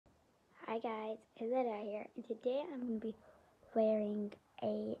Hi guys, Alaa here, and today I'm going to be wearing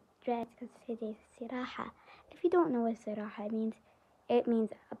a dress because today's Siraha. If you don't know what Siraha means, it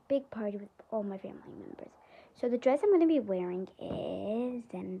means a big party with all my family members. So the dress I'm going to be wearing is,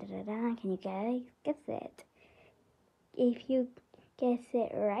 can you guys guess it? If you guess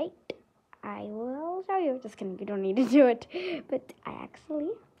it right, I will show you. Just kidding, you don't need to do it. But I actually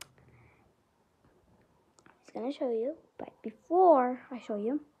was going to show you, but before I show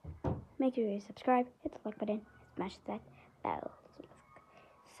you, make sure you subscribe, hit the like button, smash that bell.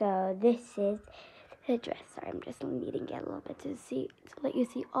 So this is the dress. Sorry, I'm just leading it a little bit to let you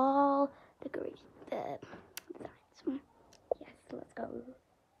see all the designs. Yes, let's go.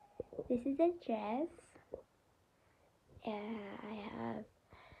 This is the dress. I have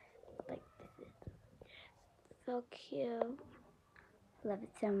like this is so cute. Love it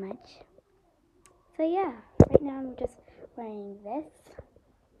so much. So yeah, right now I'm just wearing this,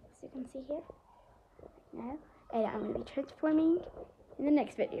 as you can see here. Now, and I'm going to be transforming in the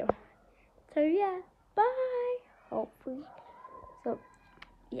next video. So yeah, bye. Hopefully. So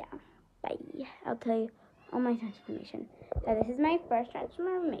yeah, bye. I'll tell you all my transformation. So this is my first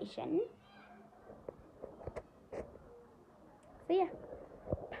transformation. So yeah,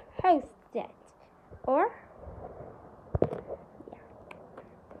 post it. Or yeah,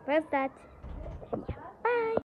 post that. And yeah, bye.